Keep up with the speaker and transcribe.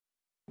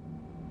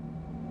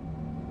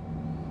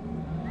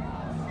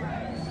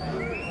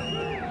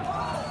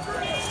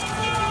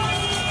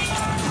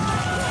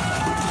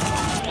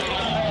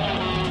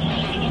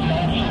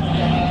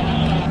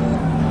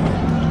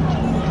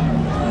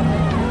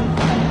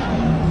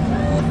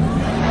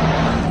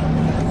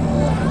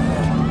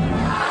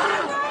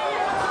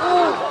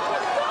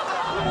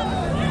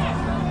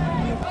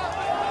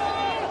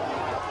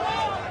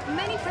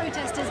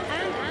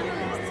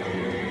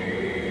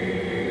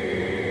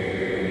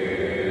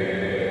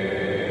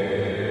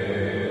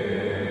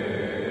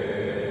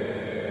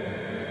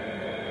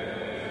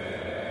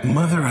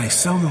Mother, I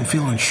seldom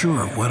feel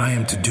unsure of what I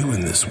am to do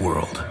in this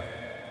world.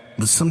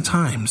 But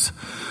sometimes,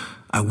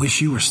 I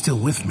wish you were still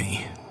with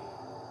me.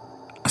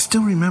 I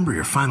still remember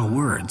your final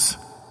words.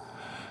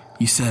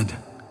 You said,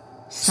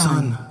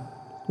 Son,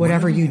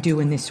 whatever you do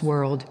in this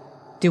world,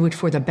 do it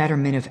for the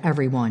betterment of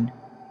everyone.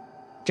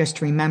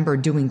 Just remember,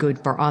 doing good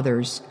for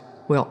others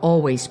will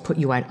always put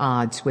you at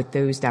odds with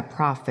those that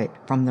profit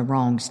from the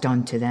wrongs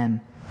done to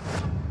them.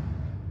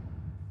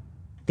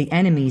 The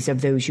enemies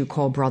of those you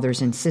call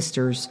brothers and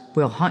sisters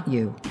will hunt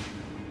you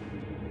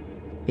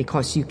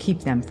because you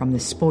keep them from the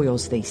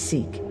spoils they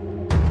seek.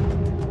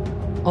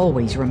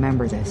 Always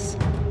remember this.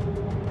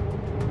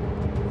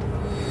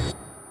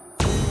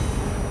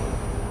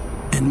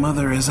 And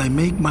Mother, as I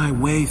make my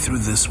way through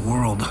this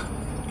world,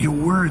 your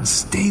words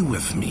stay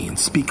with me and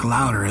speak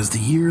louder as the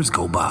years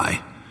go by.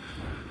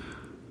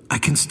 I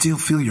can still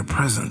feel your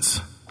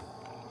presence.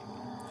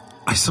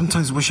 I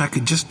sometimes wish I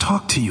could just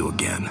talk to you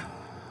again.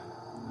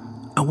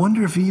 I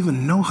wonder if you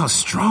even know how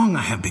strong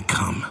I have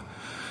become.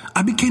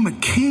 I became a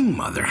king,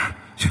 Mother,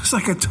 just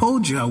like I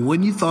told you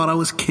when you thought I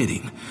was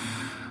kidding.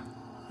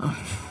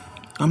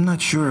 I'm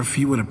not sure if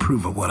you would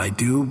approve of what I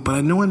do, but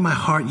I know in my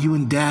heart you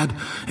and Dad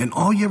and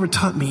all you ever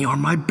taught me are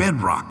my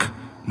bedrock,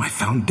 my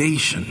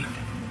foundation.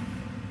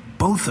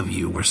 Both of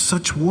you were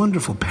such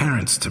wonderful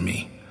parents to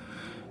me.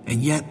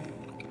 And yet,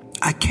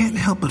 I can't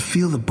help but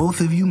feel that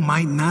both of you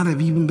might not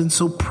have even been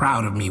so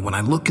proud of me when I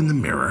look in the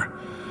mirror.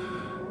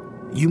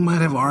 You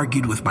might have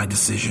argued with my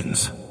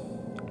decisions.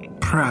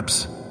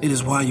 Perhaps it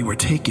is why you were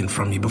taken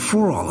from me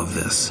before all of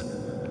this.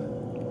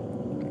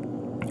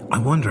 I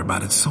wonder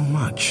about it so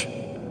much.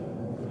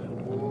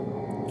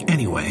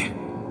 Anyway,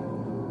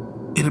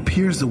 it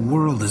appears the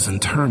world is in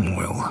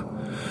turmoil.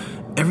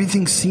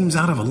 Everything seems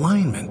out of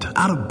alignment,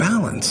 out of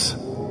balance.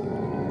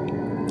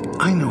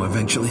 I know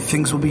eventually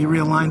things will be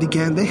realigned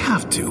again. They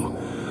have to.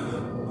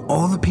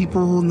 All the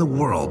people in the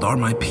world are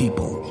my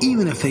people,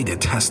 even if they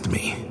detest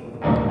me.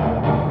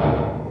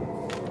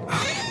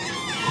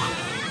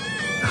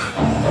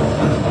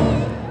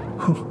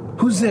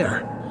 Who's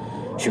there?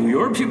 Should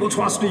your people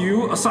trust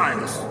you,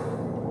 Asilas?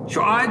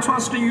 Should I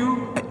trust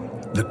you?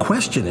 The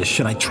question is,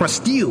 should I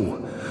trust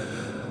you?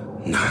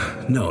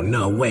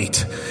 No,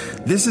 wait.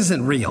 This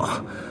isn't real.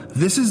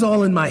 This is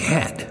all in my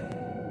head.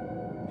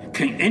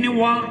 Can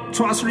anyone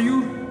trust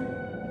you?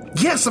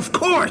 Yes, of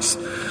course.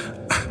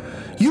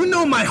 You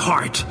know my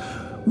heart.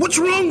 What's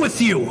wrong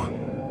with you?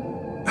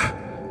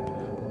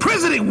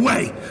 President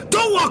Wei,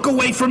 don't walk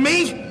away from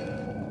me.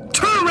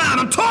 Turn around,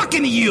 I'm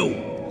talking to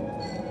you.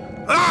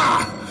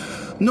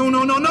 No,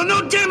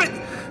 damn it.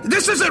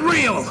 This isn't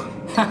real.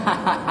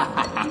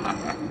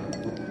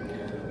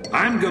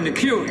 I'm gonna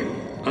kill you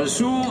as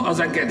soon as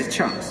I get the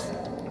chance.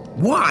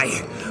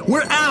 Why?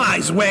 We're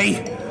allies,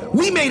 Wei.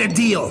 We made a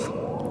deal.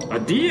 A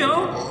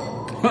deal?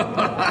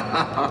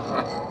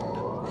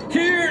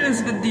 Here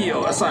is the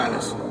deal,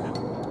 Asilas.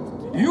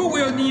 You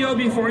will kneel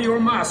before your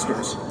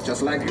masters,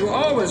 just like you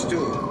always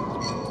do.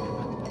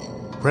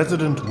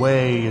 President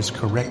Wei is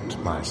correct,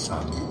 my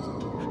son.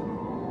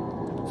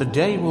 The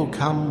day will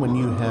come when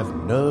you have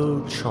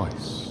no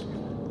choice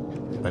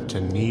but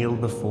to kneel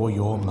before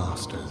your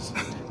masters.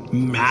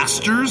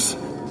 Masters?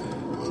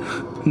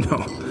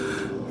 No.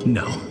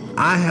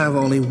 I have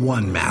only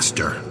one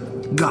master,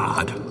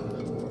 God.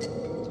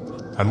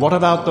 And what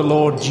about the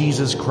Lord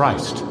Jesus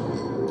Christ?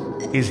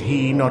 Is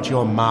he not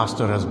your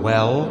master as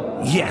well?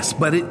 Yes,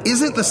 but it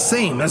isn't the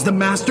same as the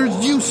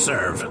masters you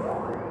serve.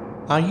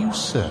 Are you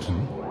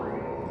certain?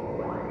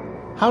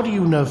 How do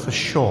you know for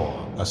sure,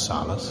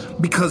 Asilas?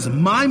 Because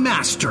my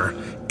master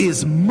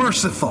is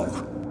merciful.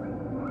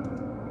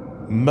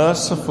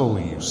 Merciful,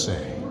 you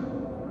say?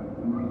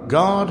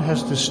 God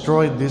has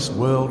destroyed this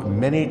world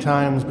many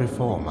times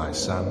before, my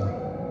son.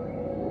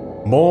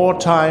 More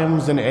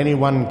times than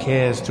anyone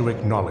cares to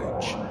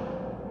acknowledge.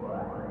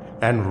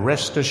 And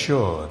rest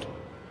assured,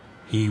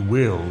 he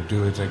will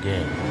do it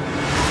again.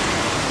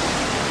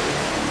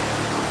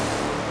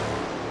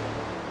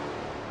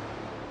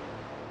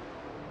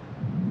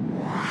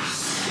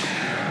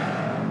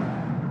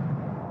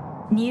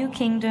 New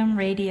Kingdom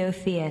Radio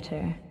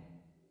Theater.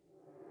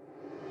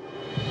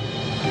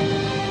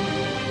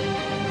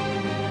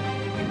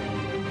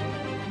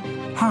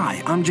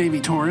 Hi, I'm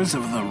J.V. Torres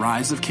of The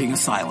Rise of King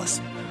Asilas.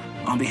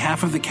 On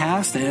behalf of the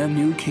cast and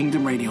New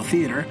Kingdom Radio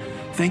Theater,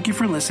 thank you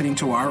for listening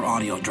to our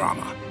audio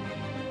drama.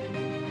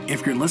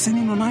 If you're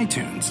listening on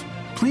iTunes,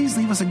 please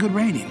leave us a good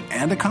rating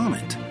and a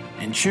comment,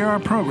 and share our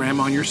program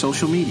on your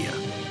social media.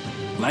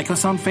 Like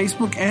us on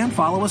Facebook and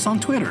follow us on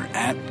Twitter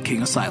at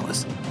King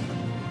Asilas.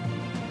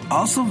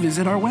 Also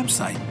visit our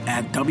website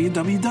at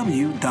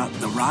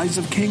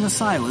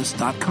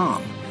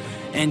www.theriseofkingasilas.com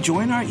and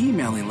join our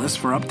emailing list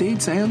for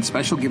updates and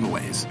special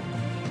giveaways.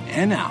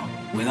 And now,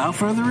 without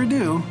further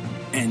ado,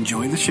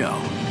 enjoy the show.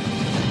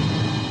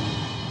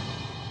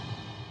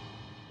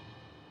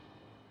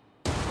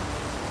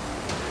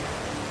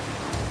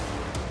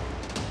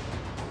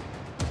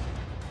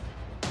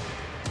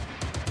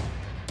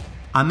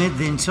 Amid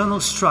the internal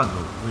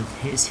struggle with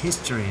his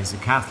history as a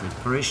Catholic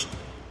parishioner,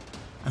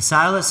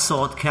 Asilas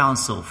sought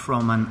counsel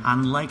from an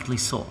unlikely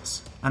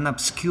source, an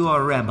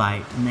obscure rabbi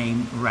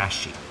named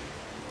Rashi.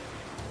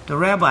 The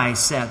rabbi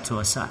said to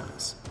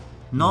Asilas,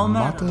 "No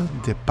matter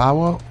the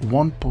power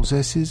one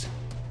possesses,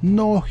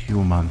 no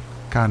human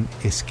can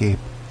escape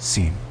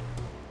sin."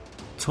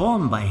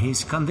 Torn by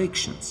his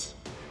convictions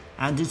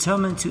and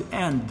determined to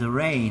end the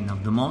reign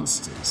of the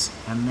monsters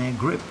and their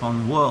grip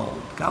on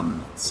world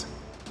governments,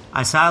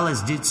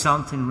 Asilas did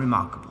something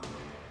remarkable.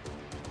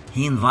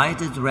 He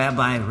invited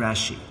Rabbi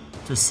Rashi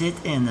to sit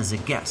in as a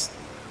guest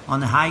on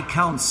the High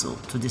Council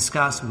to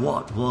discuss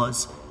what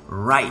was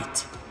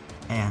right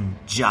and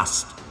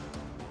just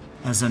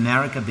as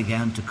America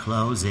began to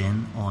close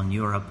in on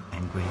Europe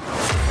and Great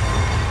Britain.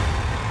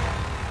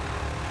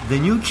 The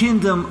new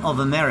kingdom of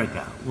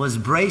America was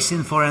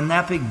bracing for an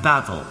epic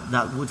battle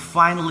that would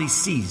finally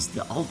seize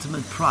the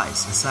ultimate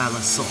prize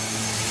Asilas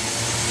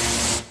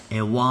sought: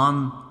 a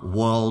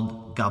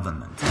one-world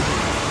government.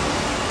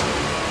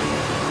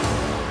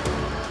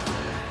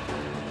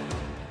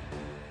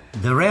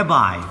 The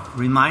rabbi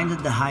reminded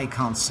the High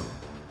Council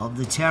of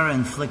the terror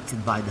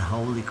inflicted by the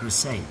Holy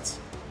Crusades,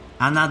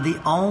 and that the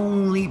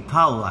only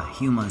power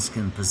humans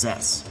can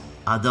possess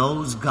are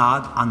those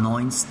God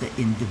anoints the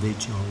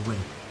individual with: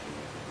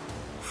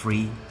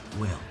 free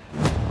will.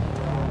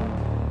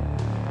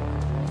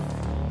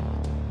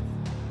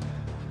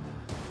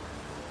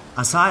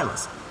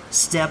 Asilas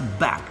stepped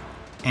back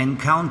and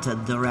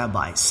countered the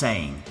rabbi,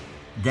 saying,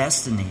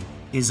 "Destiny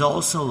is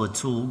also a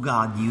tool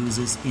God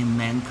uses in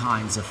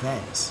mankind's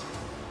affairs."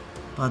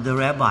 But the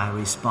rabbi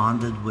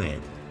responded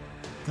with,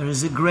 "There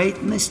is a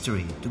great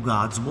mystery to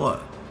God's word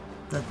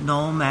that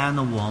no man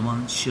or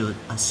woman should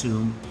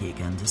assume he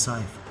can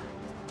decipher."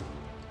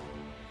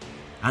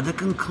 At the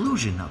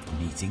conclusion of the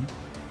meeting,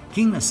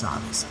 King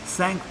Asilas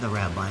thanked the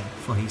rabbi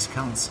for his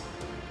counsel.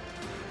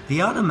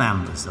 The other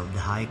members of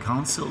the High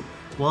Council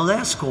were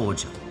less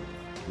cordial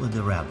with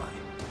the rabbi,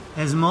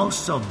 as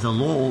most of the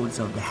lords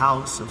of the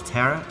House of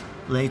Terror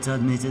later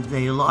admitted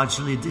they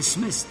largely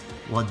dismissed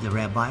what the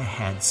rabbi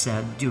had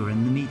said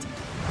during the meeting.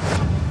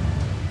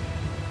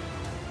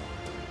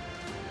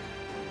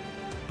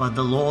 But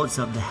the lords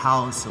of the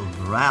House of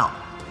Varel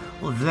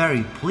were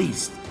very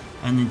pleased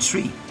and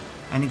intrigued,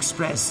 and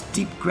expressed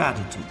deep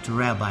gratitude to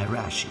Rabbi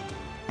Rashi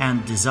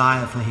and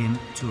desire for him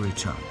to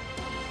return.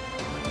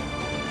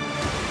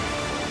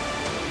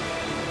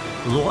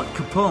 Lord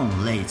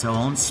Capone later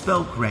on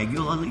spoke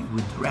regularly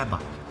with the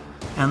rabbi,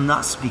 and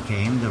thus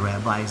became the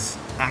rabbi's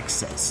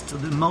access to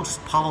the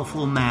most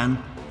powerful man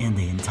in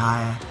the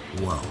entire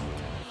world.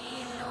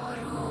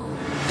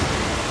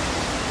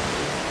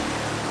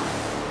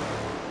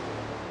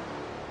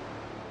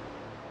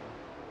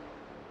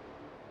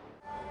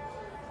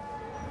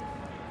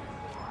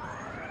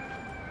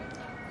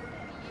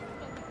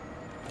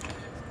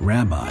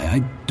 Rabbi,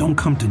 I don't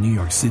come to New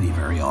York City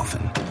very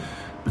often,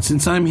 but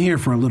since I'm here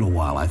for a little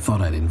while, I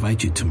thought I'd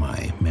invite you to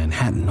my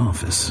Manhattan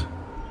office.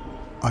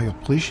 I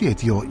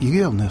appreciate your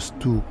eagerness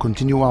to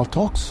continue our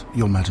talks,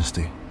 Your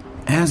Majesty.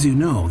 As you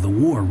know, the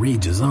war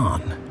rages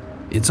on.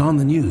 It's on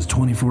the news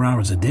 24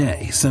 hours a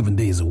day, 7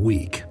 days a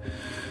week.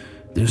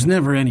 There's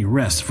never any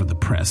rest for the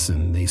press,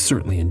 and they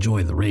certainly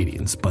enjoy the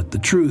ratings, but the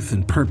truth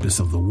and purpose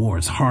of the war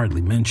is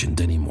hardly mentioned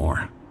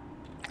anymore.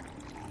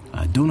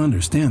 I don't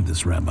understand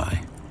this, Rabbi.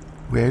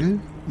 Well,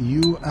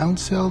 you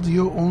answered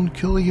your own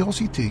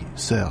curiosity,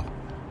 sir.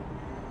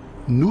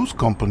 News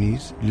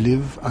companies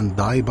live and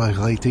die by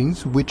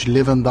ratings, which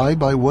live and die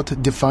by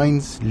what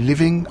defines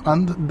living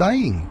and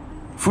dying.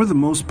 For the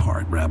most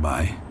part,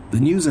 Rabbi,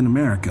 the news in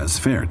America is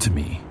fair to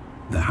me.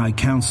 The High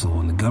Council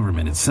and the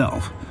government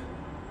itself,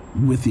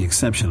 with the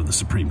exception of the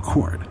Supreme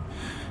Court.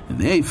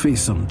 They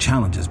face some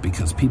challenges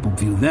because people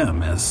view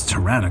them as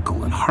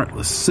tyrannical and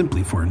heartless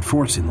simply for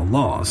enforcing the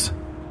laws.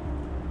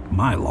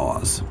 My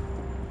laws.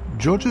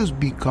 Judges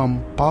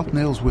become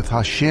partners with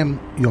Hashem,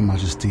 Your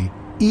Majesty,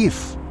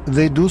 if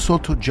they do so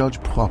to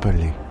judge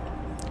properly.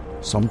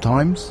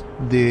 Sometimes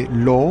the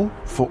law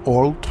for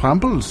all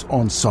tramples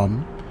on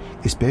some,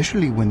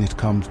 especially when it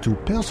comes to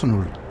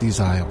personal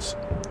desires.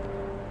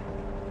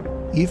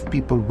 If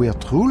people were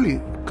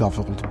truly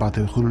governed by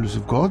the rules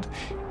of God,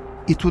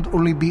 it would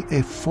only be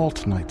a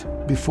fortnight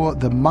before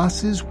the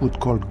masses would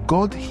call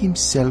God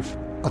himself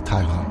a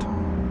tyrant.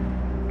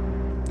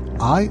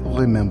 I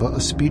remember a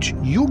speech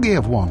you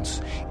gave once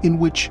in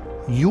which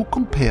you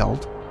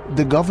compared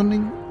the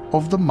governing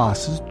of the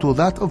masses to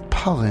that of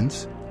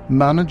parents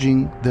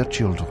managing their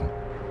children.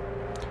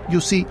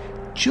 You see,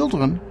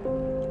 children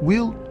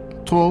will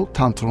throw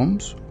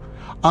tantrums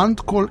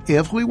and call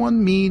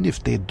everyone mean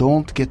if they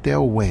don't get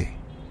their way.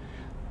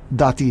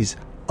 That is,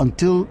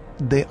 until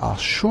they are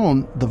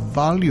shown the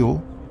value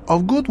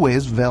of good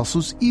ways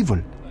versus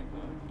evil.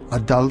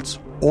 Adults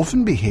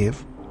often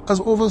behave as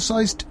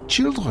oversized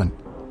children.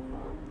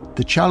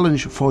 The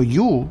challenge for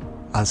you,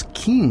 as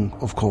king,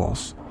 of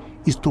course,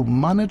 is to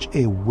manage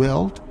a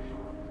world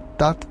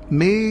that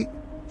may,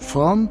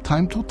 from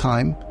time to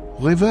time,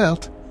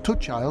 revert to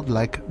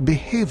childlike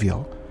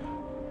behavior,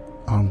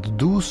 and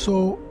do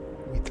so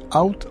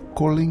without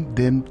calling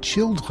them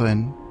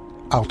children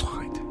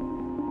outright.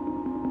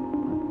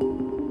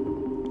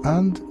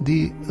 And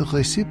the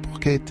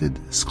reciprocated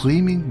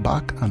screaming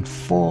back and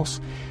forth,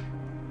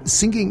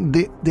 thinking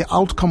the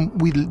outcome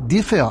will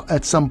differ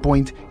at some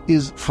point,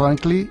 is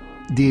frankly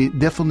the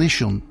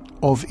definition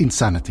of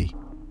insanity.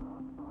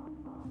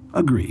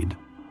 Agreed.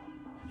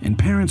 And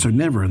parents are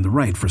never in the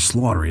right for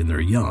slaughtering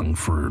their young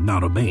for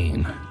not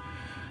obeying,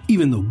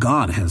 even though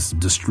God has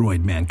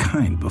destroyed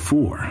mankind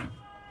before.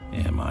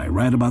 Am I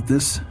right about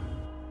this?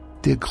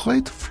 The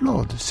Great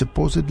Flood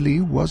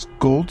supposedly was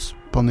God's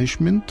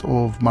punishment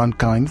of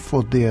mankind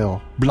for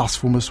their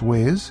blasphemous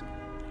ways.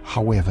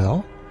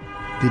 However,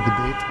 the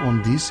debate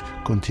on this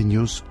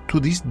continues to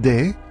this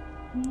day.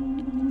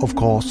 Of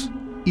course,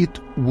 it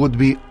would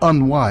be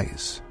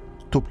unwise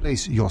to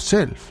place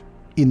yourself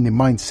in the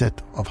mindset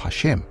of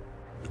Hashem.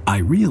 I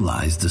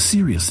realize the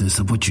seriousness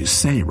of what you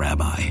say,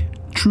 Rabbi.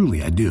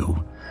 Truly, I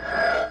do.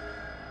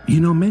 You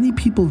know, many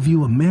people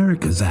view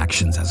America's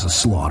actions as a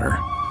slaughter.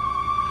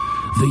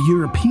 The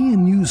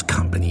European news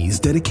companies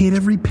dedicate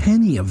every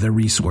penny of their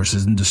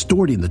resources in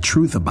distorting the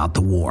truth about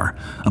the war,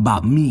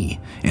 about me,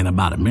 and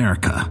about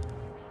America.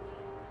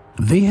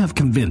 They have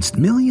convinced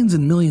millions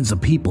and millions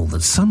of people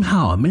that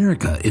somehow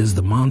America is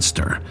the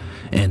monster,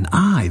 and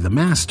I, the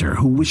master,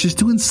 who wishes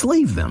to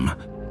enslave them.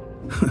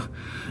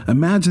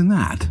 Imagine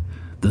that.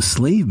 The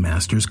slave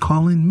masters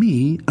calling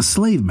me a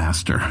slave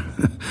master.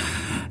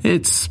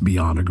 It's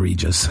beyond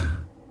egregious.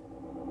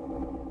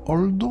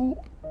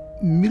 Although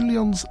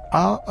millions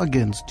are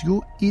against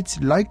you,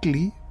 it's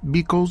likely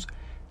because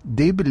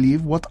they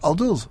believe what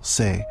others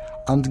say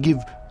and give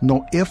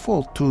no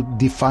effort to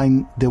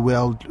define the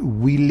world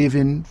we live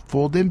in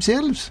for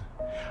themselves.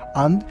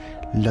 And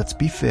let's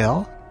be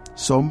fair,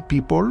 some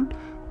people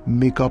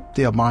make up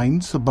their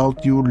minds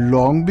about you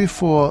long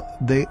before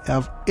they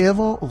have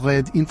ever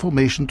read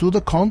information to the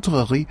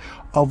contrary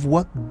of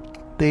what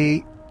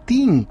they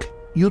think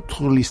you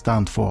truly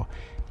stand for.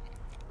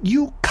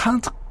 You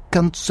can't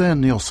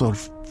concern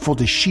yourself for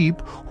the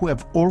sheep who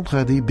have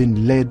already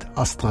been led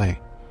astray.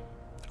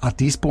 At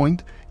this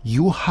point,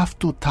 you have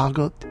to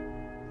target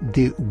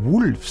the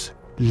wolves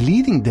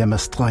leading them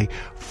astray,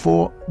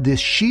 for the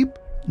sheep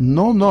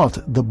know not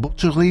the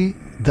butchery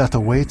that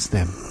awaits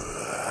them.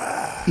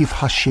 If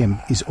Hashem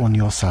is on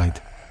your side,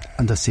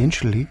 and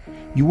essentially,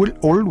 you will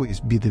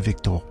always be the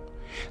victor.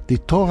 The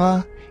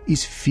Torah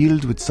is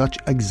filled with such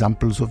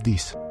examples of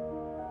this.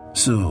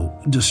 So,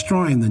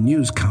 destroying the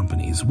news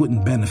companies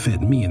wouldn't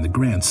benefit me in the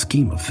grand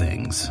scheme of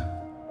things.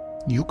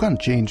 You can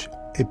change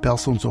a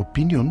person's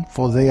opinion,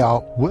 for they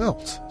are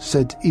words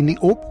said in the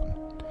open.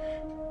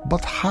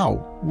 But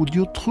how would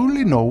you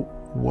truly know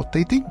what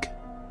they think?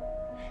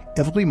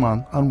 Every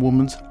man and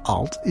woman's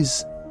heart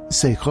is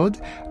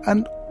sacred,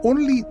 and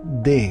only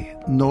they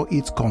know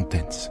its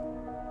contents.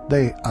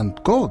 They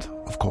and God,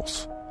 of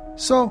course.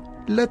 So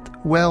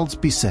let words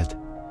be said.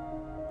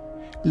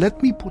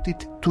 Let me put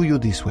it to you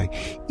this way.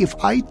 If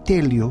I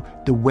tell you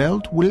the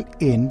world will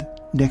end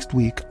next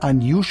week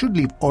and you should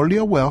leave all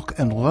your work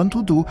and run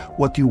to do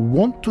what you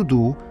want to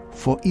do,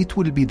 for it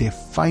will be the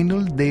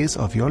final days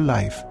of your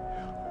life,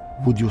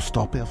 would you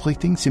stop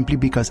everything simply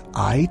because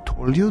I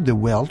told you the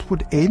world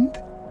would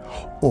end?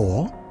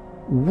 Or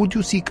would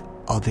you seek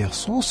other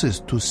sources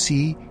to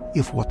see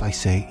if what I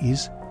say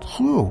is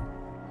true?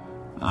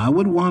 I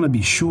would want to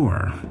be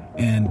sure,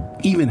 and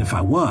even if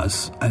I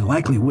was, I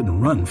likely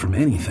wouldn't run from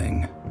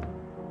anything.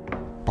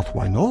 But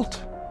why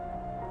not?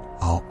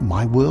 Are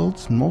my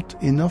words not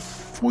enough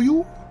for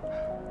you?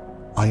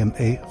 I am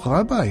a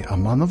rabbi, a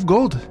man of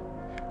God.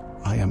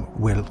 I am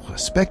well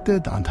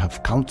respected and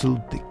have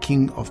counseled the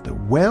king of the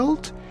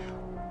world.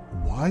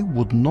 Why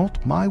would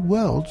not my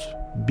words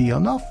be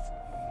enough?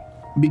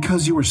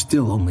 Because you are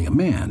still only a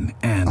man,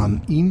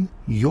 and in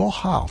your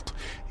heart,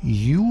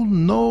 you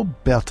know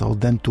better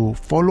than to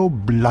follow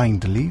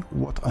blindly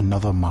what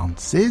another man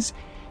says,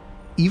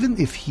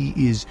 even if he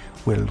is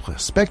well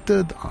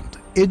respected and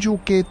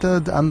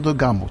educated and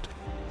gamut.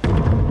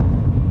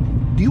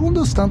 Do you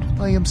understand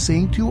what I am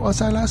saying to you,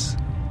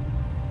 Asilas?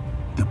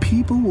 The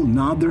people will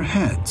nod their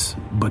heads,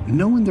 but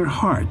know in their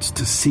hearts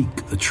to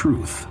seek the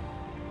truth.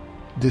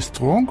 The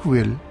strong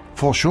will,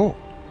 for sure.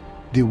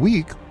 The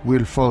weak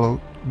will follow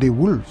the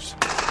wolves.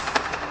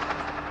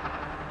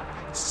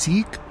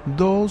 Seek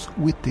those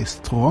with the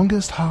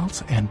strongest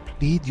hearts and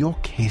plead your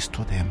case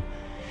to them.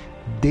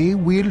 They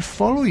will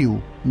follow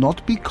you,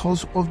 not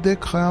because of the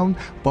crown,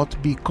 but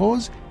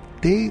because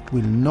they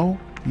will know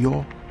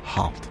your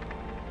heart.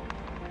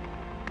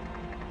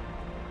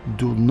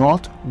 Do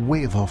not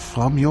waver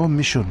from your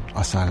mission,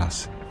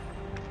 Asilas.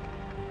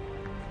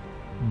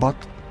 But,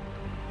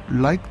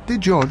 like the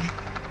judge,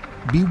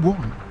 be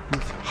one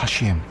with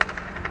Hashem.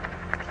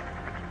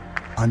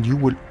 And you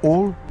will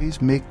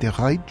always make the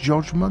right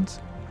judgments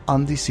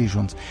and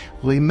decisions.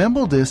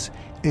 Remember this,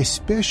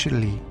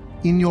 especially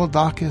in your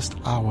darkest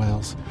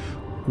hours,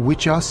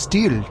 which are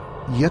still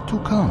yet to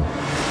come.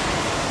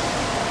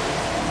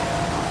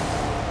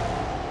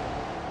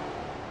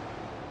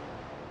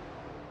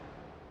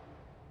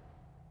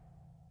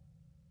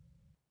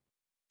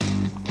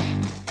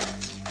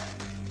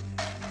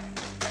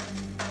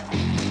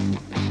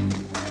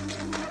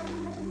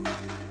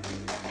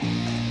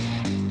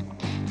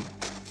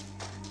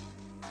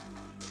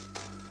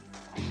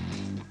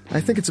 I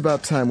think it's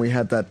about time we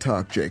had that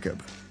talk,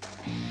 Jacob.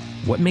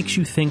 What makes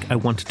you think I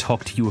want to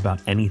talk to you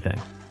about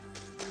anything?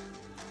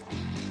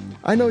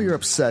 I know you're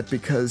upset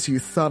because you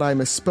thought I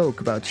misspoke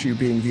about you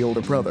being the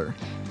older brother.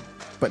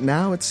 But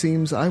now it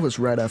seems I was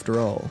right after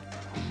all.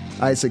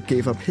 Isaac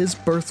gave up his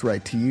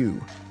birthright to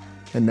you,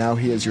 and now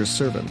he is your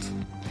servant.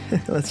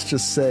 Let's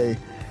just say,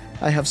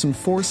 I have some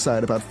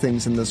foresight about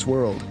things in this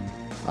world.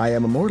 I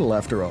am immortal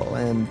after all,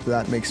 and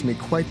that makes me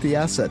quite the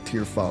asset to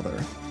your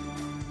father.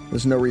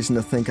 There's no reason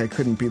to think I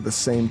couldn't be the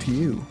same to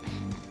you.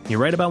 You're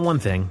right about one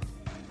thing.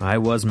 I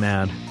was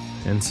mad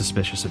and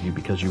suspicious of you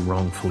because you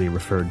wrongfully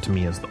referred to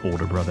me as the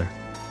older brother.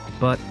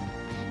 But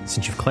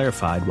since you've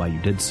clarified why you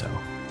did so,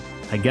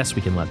 I guess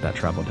we can let that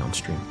travel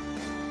downstream.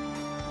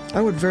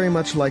 I would very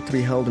much like to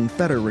be held in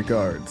better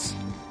regards.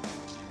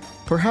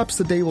 Perhaps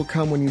the day will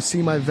come when you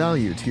see my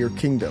value to your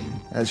kingdom,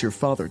 as your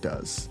father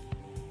does.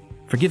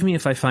 Forgive me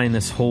if I find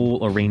this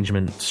whole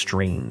arrangement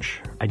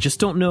strange. I just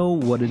don't know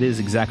what it is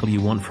exactly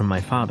you want from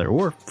my father,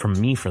 or from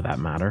me for that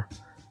matter.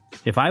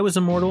 If I was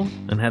immortal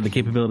and had the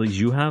capabilities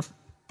you have,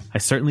 I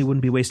certainly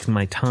wouldn't be wasting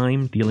my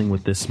time dealing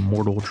with this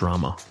mortal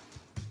drama.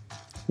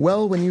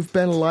 Well, when you've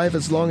been alive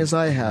as long as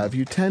I have,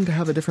 you tend to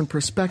have a different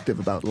perspective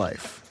about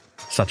life.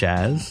 Such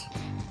as?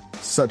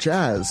 Such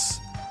as,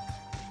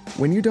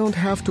 when you don't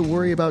have to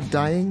worry about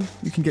dying,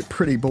 you can get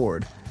pretty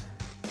bored.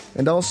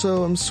 And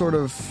also, I'm sort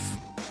of,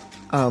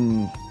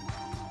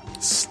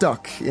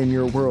 stuck in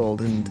your world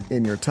and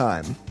in your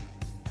time.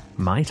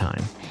 My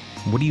time?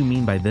 What do you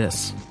mean by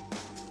this?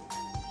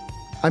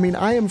 I mean,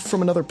 I am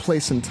from another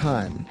place and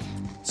time,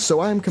 so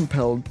I am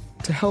compelled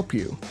to help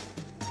you.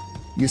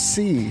 You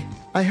see,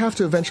 I have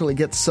to eventually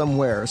get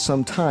somewhere,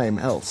 sometime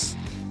else.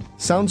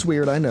 Sounds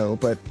weird, I know,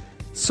 but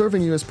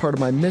serving you is part of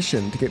my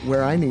mission to get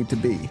where I need to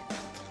be.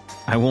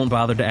 I won't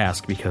bother to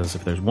ask, because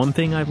if there's one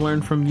thing I've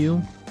learned from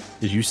you,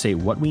 is you say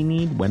what we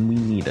need when we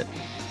need it.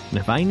 And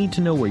if I need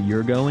to know where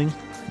you're going,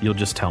 you'll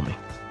just tell me.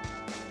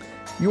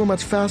 You are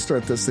much faster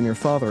at this than your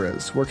father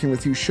is. Working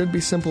with you should be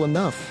simple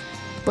enough.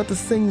 But the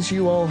things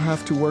you all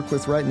have to work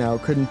with right now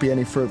couldn't be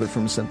any further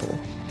from simple,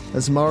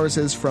 as Mars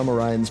is from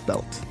Orion's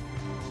belt.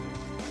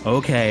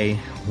 Okay,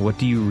 what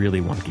do you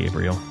really want,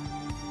 Gabriel?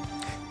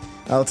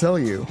 I'll tell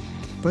you,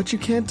 but you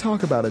can't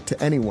talk about it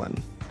to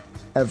anyone.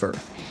 Ever.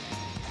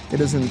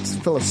 It isn't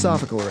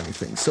philosophical or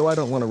anything, so I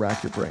don't want to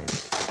rack your brain.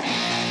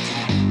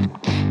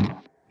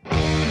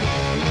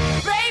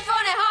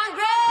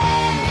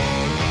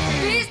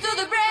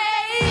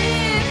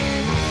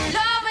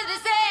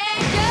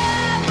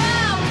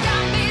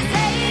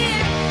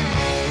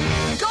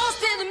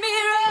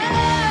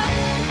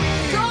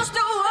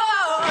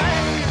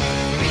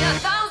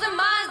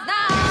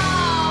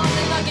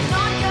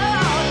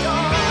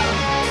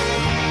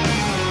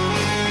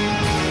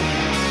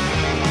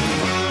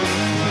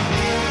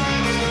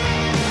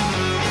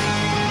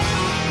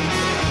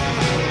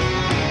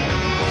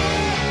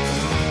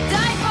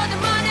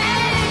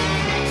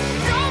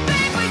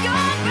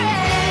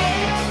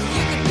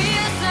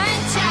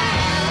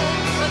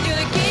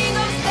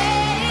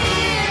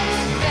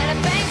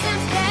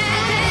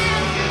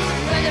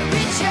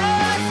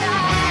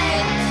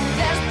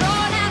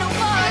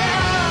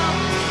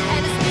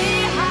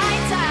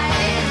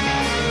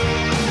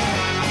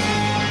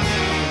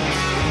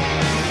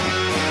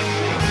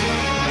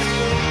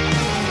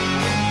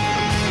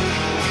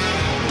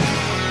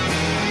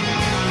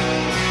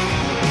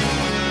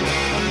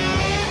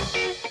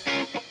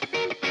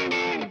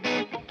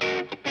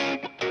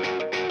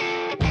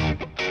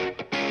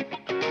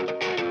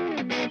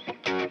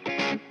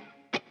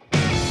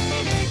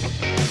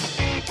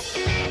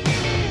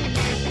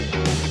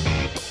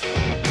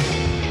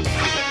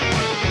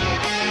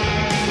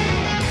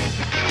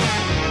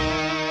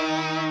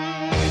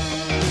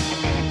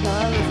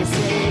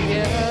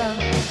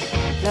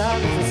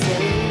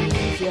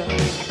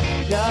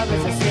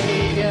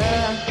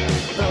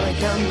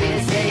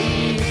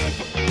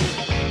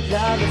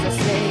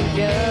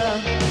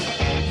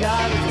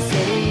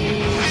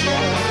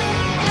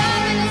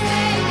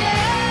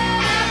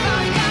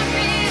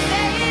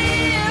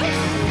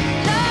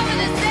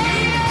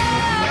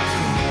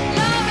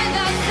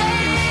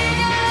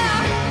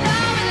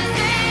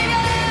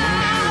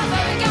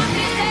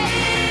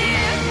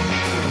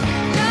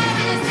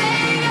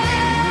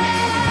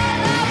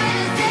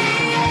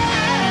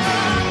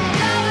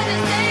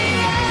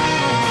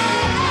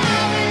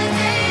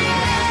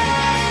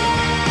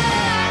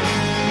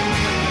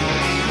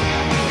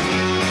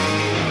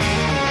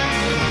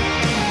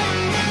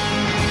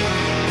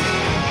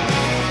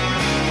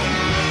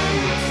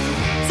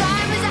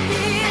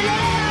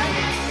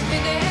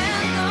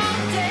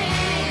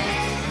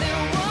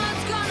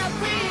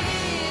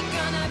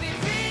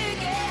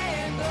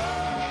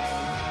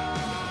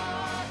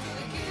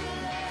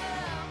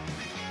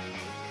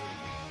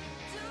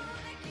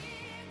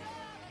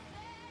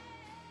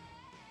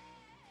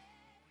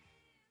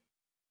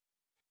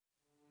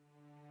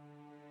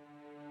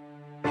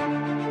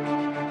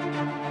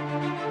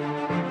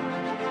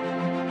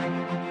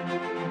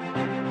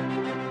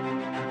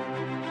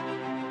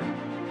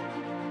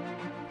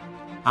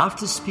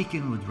 After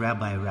speaking with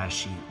Rabbi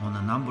Rashi on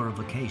a number of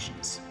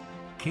occasions,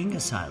 King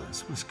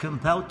Asilas was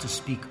compelled to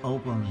speak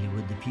openly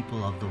with the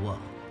people of the world.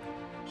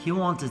 He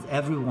wanted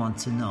everyone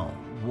to know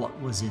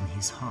what was in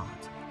his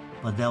heart,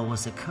 but there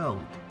was a code,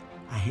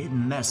 a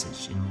hidden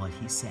message in what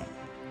he said.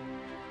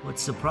 What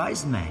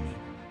surprised many,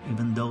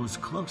 even those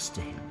close to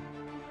him,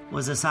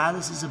 was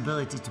Asilas'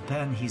 ability to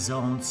pen his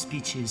own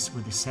speeches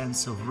with a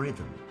sense of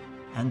rhythm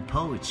and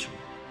poetry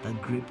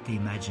that gripped the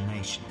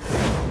imagination.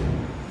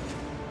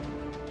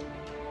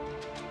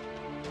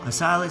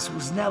 Asilas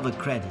was never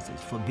credited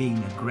for being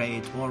a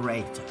great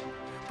orator,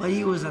 but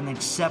he was an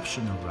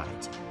exceptional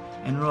writer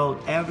and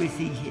wrote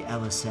everything he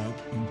ever said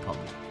in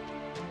public.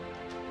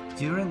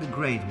 During the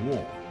Great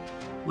War,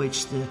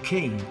 which the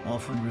king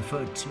often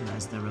referred to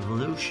as the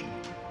Revolution,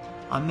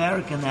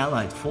 American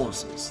Allied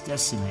forces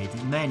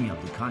decimated many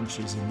of the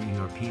countries in the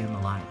European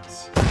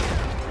alliance.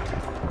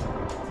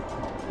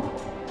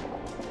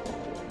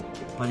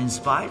 But in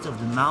spite of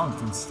the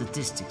mounting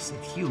statistics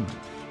of human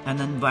and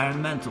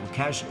environmental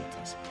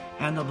casualties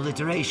and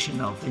obliteration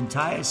of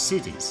entire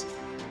cities,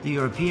 the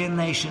European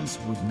nations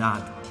would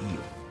not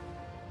yield.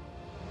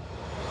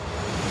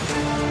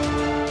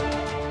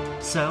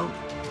 So,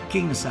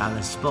 King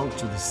Asilas spoke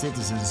to the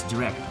citizens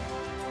directly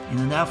in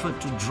an effort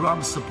to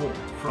drum support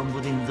from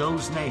within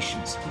those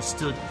nations who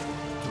stood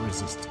to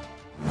resist him.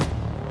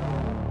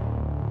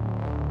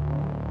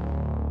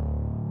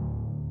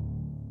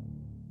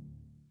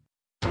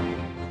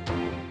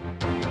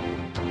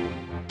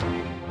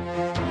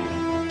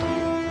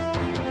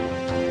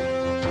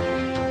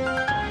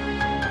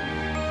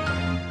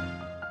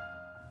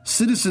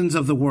 Citizens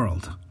of the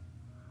world,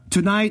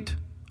 tonight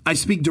I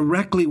speak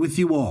directly with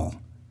you all,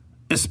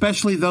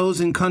 especially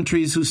those in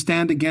countries who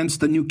stand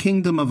against the new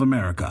kingdom of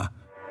America.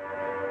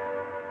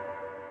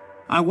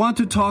 I want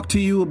to talk to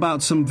you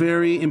about some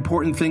very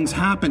important things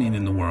happening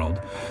in the world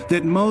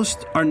that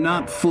most are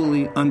not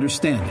fully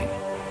understanding.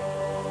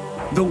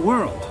 The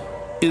world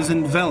is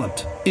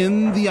enveloped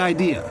in the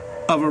idea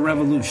of a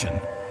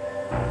revolution.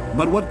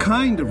 But what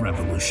kind of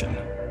revolution?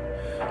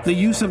 The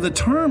use of the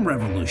term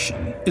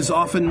revolution is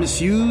often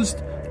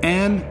misused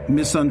and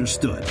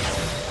misunderstood.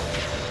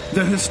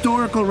 The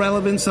historical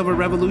relevance of a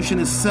revolution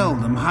is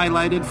seldom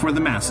highlighted for the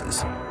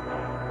masses.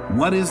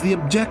 What is the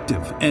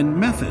objective and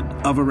method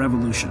of a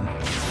revolution?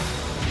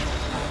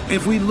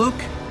 If we look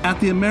at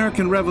the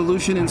American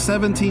Revolution in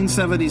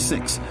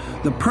 1776,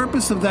 the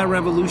purpose of that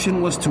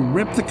revolution was to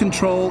rip the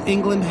control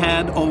England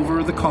had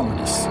over the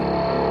colonists.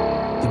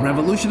 The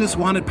revolutionists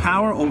wanted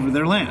power over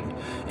their land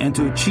and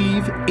to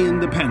achieve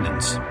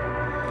independence.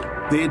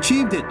 They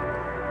achieved it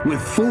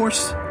with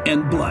force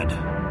and blood.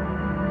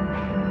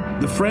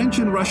 The French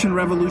and Russian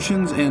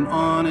revolutions and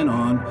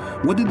on,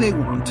 what did they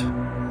want?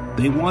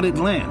 They wanted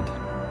land,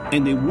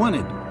 and they won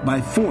it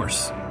by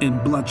force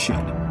and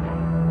bloodshed.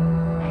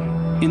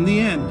 In the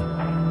end,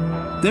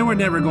 there were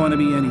never going to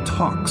be any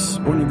talks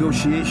or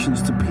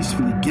negotiations to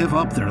peacefully give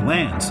up their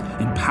lands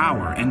and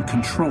power and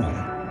control.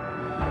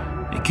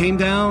 It came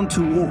down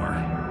to war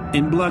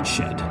and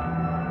bloodshed.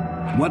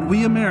 What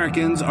we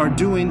Americans are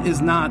doing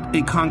is not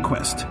a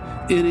conquest.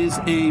 It is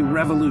a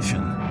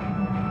revolution.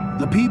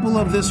 The people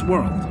of this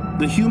world,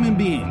 the human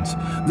beings,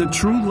 the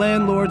true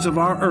landlords of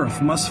our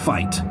earth must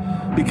fight,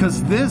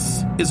 because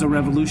this is a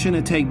revolution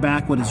to take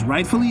back what is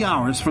rightfully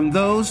ours from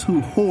those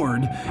who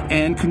hoard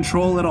and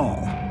control it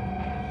all.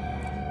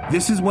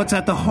 This is what's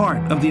at the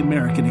heart of the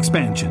American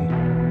expansion.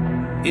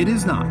 It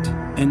is not,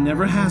 and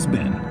never has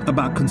been,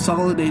 about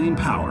consolidating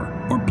power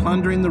or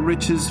plundering the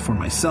riches for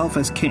myself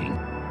as king.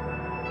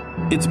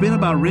 It's been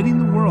about ridding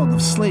the world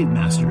of slave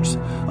masters,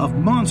 of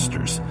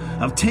monsters,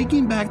 of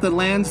taking back the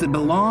lands that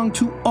belong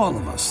to all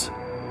of us.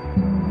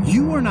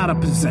 You are not a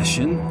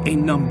possession, a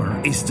number,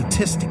 a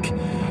statistic.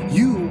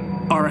 You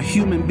are a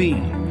human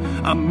being,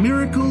 a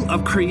miracle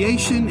of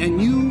creation,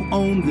 and you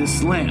own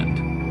this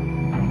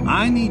land.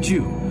 I need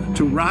you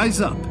to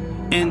rise up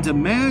and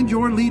demand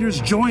your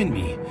leaders join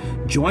me,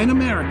 join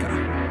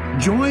America,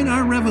 join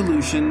our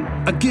revolution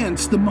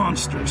against the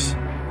monsters.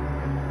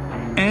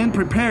 And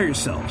prepare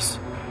yourselves,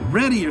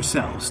 ready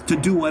yourselves to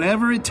do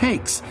whatever it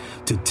takes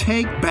to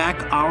take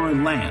back our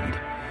land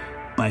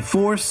by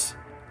force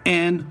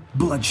and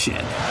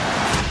bloodshed.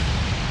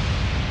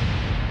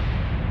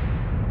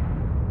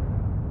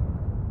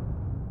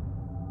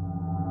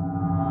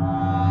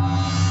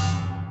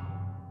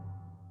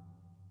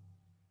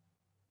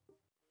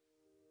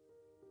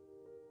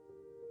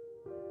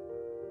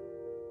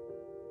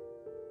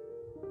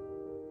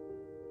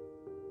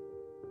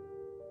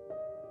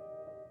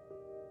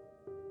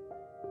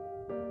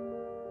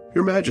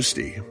 Your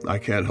Majesty, I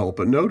can't help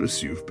but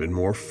notice you've been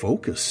more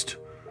focused.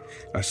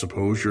 I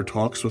suppose your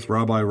talks with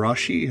Rabbi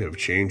Rashi have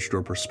changed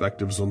your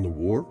perspectives on the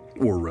war,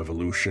 or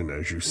revolution,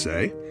 as you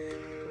say.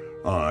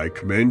 I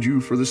commend you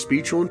for the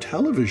speech on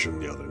television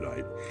the other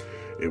night.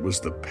 It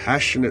was the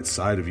passionate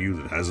side of you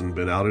that hasn't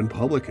been out in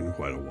public in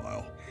quite a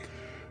while.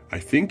 I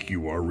think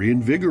you are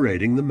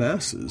reinvigorating the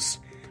masses.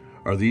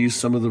 Are these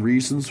some of the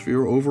reasons for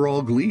your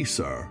overall glee,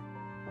 sir?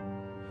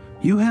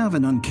 You have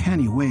an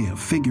uncanny way of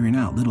figuring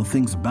out little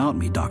things about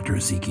me, Dr.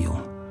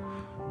 Ezekiel.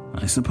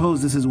 I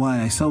suppose this is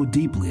why I so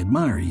deeply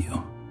admire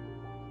you.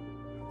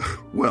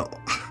 Well,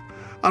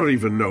 I don't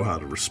even know how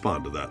to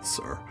respond to that,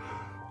 sir.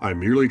 I'm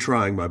merely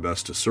trying my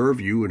best to serve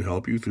you and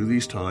help you through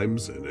these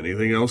times and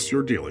anything else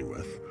you're dealing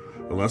with.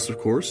 Unless, of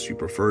course, you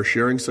prefer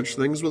sharing such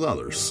things with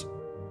others.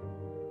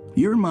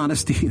 Your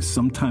modesty is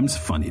sometimes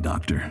funny,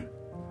 Doctor.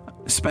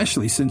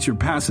 Especially since your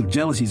passive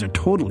jealousies are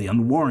totally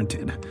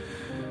unwarranted.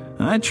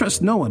 I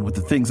trust no one with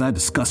the things I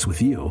discuss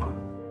with you.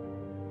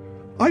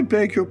 I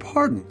beg your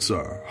pardon,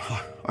 sir.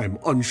 I'm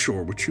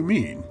unsure what you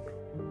mean.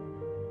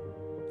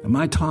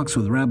 My talks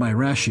with Rabbi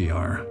Rashi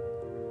are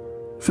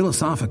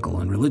philosophical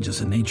and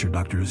religious in nature,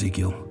 Dr.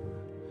 Ezekiel.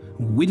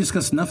 We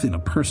discuss nothing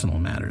of personal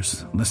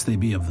matters, lest they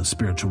be of the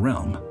spiritual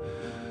realm.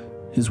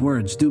 His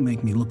words do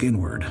make me look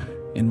inward,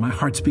 and my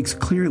heart speaks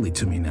clearly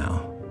to me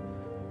now.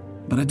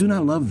 But I do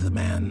not love the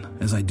man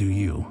as I do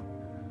you,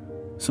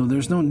 so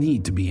there's no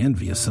need to be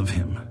envious of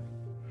him.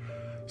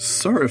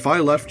 Sir, if I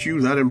left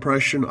you that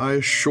impression, I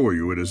assure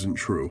you it isn't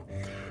true.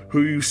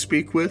 Who you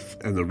speak with,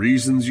 and the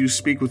reasons you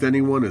speak with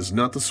anyone is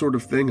not the sort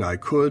of thing I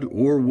could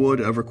or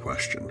would ever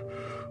question.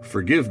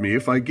 Forgive me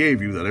if I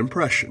gave you that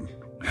impression.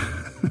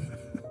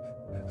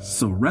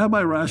 So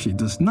Rabbi Rashi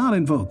does not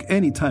invoke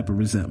any type of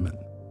resentment?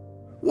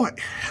 Why,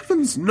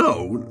 heavens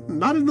no,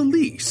 not in the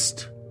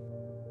least.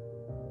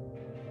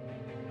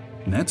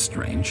 That's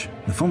strange.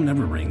 The phone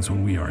never rings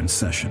when we are in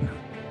session.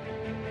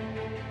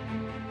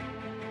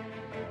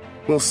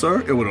 Well,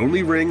 sir, it would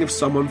only ring if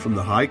someone from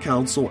the High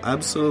Council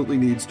absolutely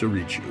needs to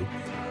reach you.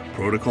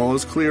 Protocol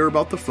is clear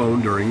about the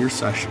phone during your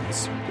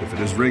sessions. If it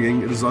is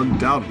ringing, it is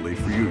undoubtedly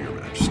for you, Your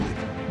Majesty.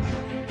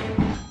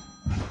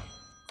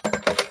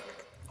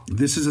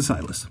 This is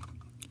Asilas.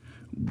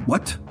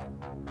 What?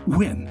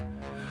 When?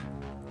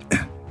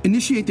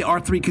 Initiate the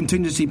R3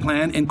 contingency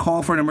plan and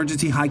call for an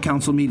emergency High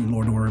Council meeting,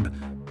 Lord Orb.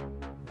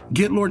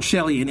 Get Lord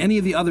Shelley and any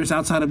of the others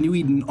outside of New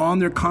Eden on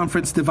their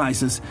conference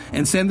devices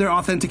and send their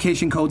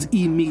authentication codes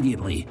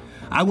immediately.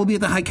 I will be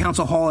at the High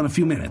Council Hall in a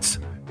few minutes.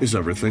 Is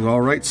everything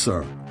all right,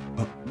 sir?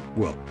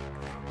 Well,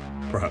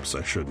 perhaps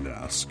I shouldn't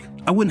ask.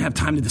 I wouldn't have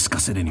time to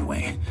discuss it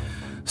anyway.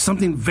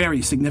 Something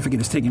very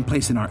significant is taking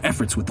place in our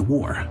efforts with the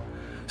war.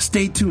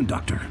 Stay tuned,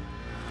 Doctor.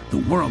 The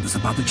world is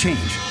about to change.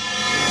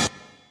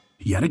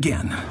 Yet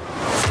again.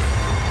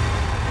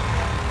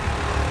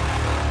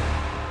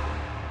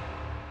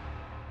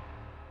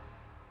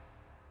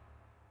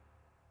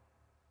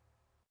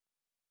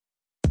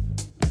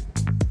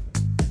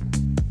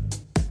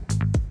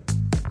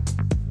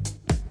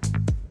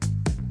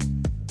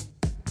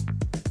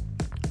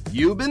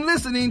 You've been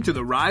listening to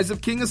The Rise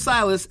of King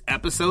Asilas,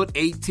 Episode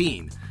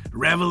 18,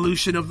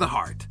 Revolution of the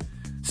Heart,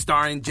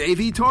 starring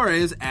J.V.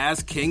 Torres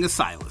as King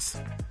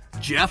Asilas,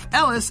 Jeff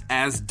Ellis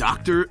as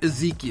Dr.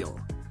 Ezekiel,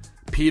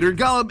 Peter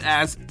Gullub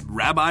as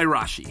Rabbi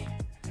Rashi,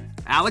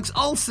 Alex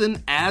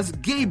Olson as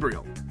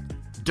Gabriel,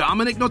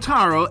 Dominic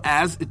Notaro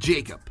as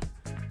Jacob,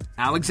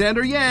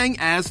 Alexander Yang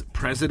as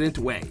President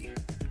Wei,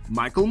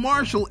 Michael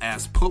Marshall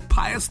as Pope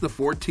Pius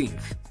XIV,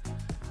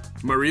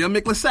 Maria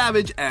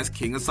Miklasavage as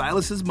King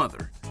Asilas'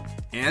 mother,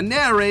 and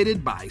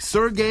narrated by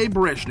Sergei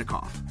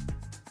Bereshnikov.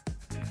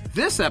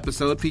 This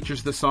episode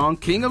features the song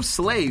King of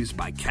Slaves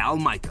by Cal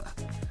Micah.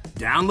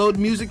 Download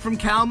music from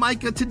Cal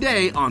Micah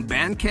today on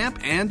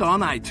Bandcamp and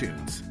on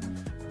iTunes.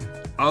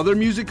 Other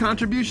music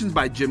contributions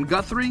by Jim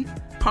Guthrie,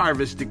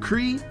 Parvis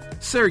Decree,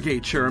 Sergei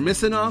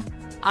Cheremisinov,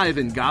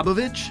 Ivan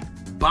Gabovich,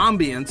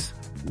 Bombiance,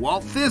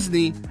 Walt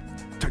Thisney,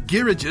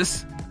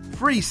 Tagirigis,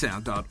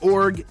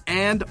 Freesound.org,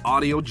 and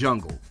Audio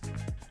Jungle.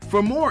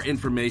 For more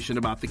information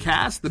about the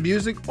cast, the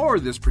music, or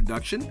this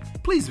production,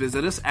 please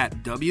visit us at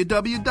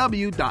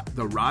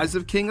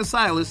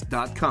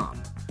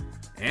www.theriseofkingasilas.com.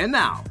 And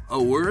now,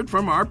 a word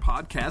from our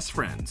podcast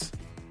friends.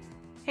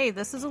 Hey,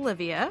 this is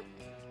Olivia.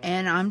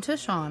 And I'm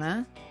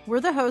Tashana. We're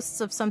the hosts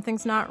of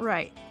Something's Not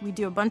Right. We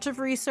do a bunch of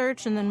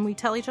research and then we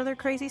tell each other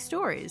crazy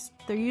stories.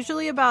 They're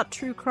usually about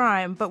true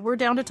crime, but we're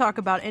down to talk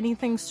about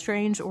anything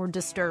strange or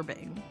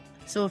disturbing.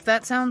 So if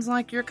that sounds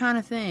like your kind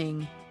of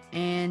thing,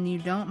 and you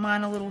don't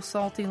mind a little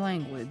salty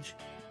language,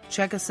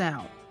 check us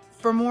out.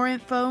 For more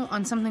info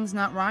on Something's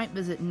Not Right,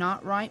 visit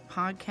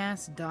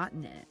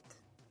notrightpodcast.net.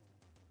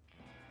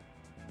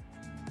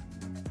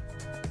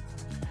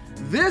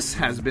 This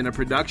has been a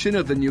production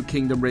of the New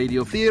Kingdom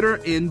Radio Theater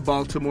in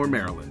Baltimore,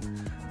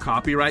 Maryland.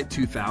 Copyright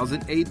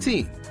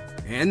 2018.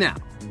 And now,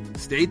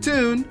 stay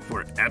tuned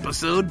for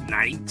episode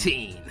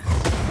 19.